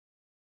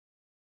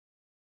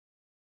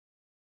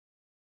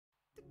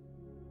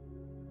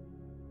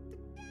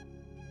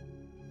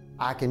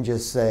I can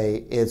just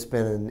say it's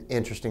been an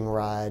interesting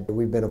ride.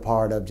 We've been a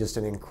part of just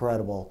an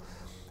incredible,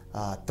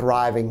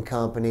 thriving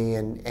company,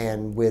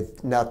 and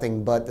with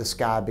nothing but the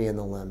sky being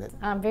the limit.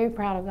 I'm very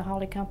proud of the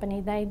Hawley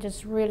Company. They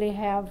just really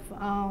have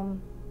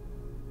come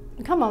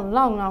a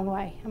long, long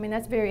way. I mean,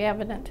 that's very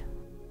evident.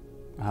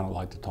 I don't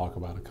like to talk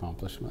about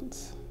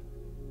accomplishments.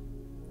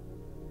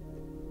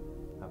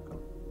 How come?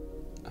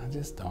 I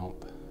just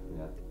don't.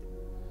 Yeah.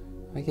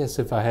 I guess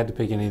if I had to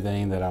pick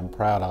anything that I'm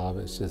proud of,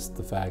 it's just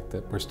the fact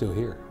that we're still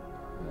here.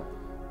 Yeah.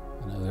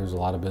 You know, there's a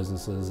lot of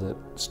businesses that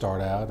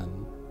start out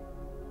and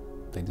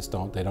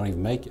they don't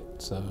even make it.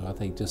 So I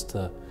think just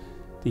to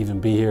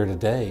even be here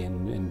today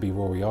and be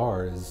where we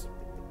are is,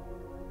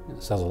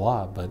 it says a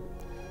lot, but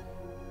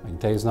I can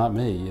tell you it's not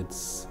me,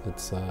 it's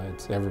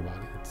everybody.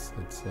 It's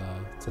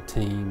a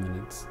team,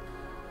 and it's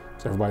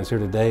everybody's here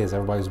today as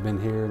everybody's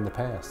been here in the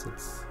past.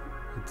 It's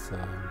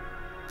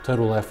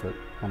total effort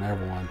on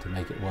everyone to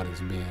make it what it's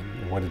been,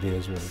 or what it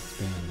is, what it's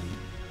been,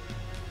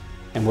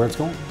 and where it's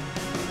going.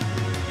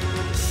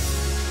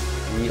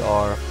 We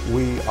are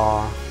We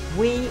are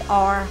We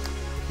are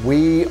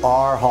We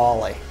are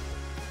Hawley.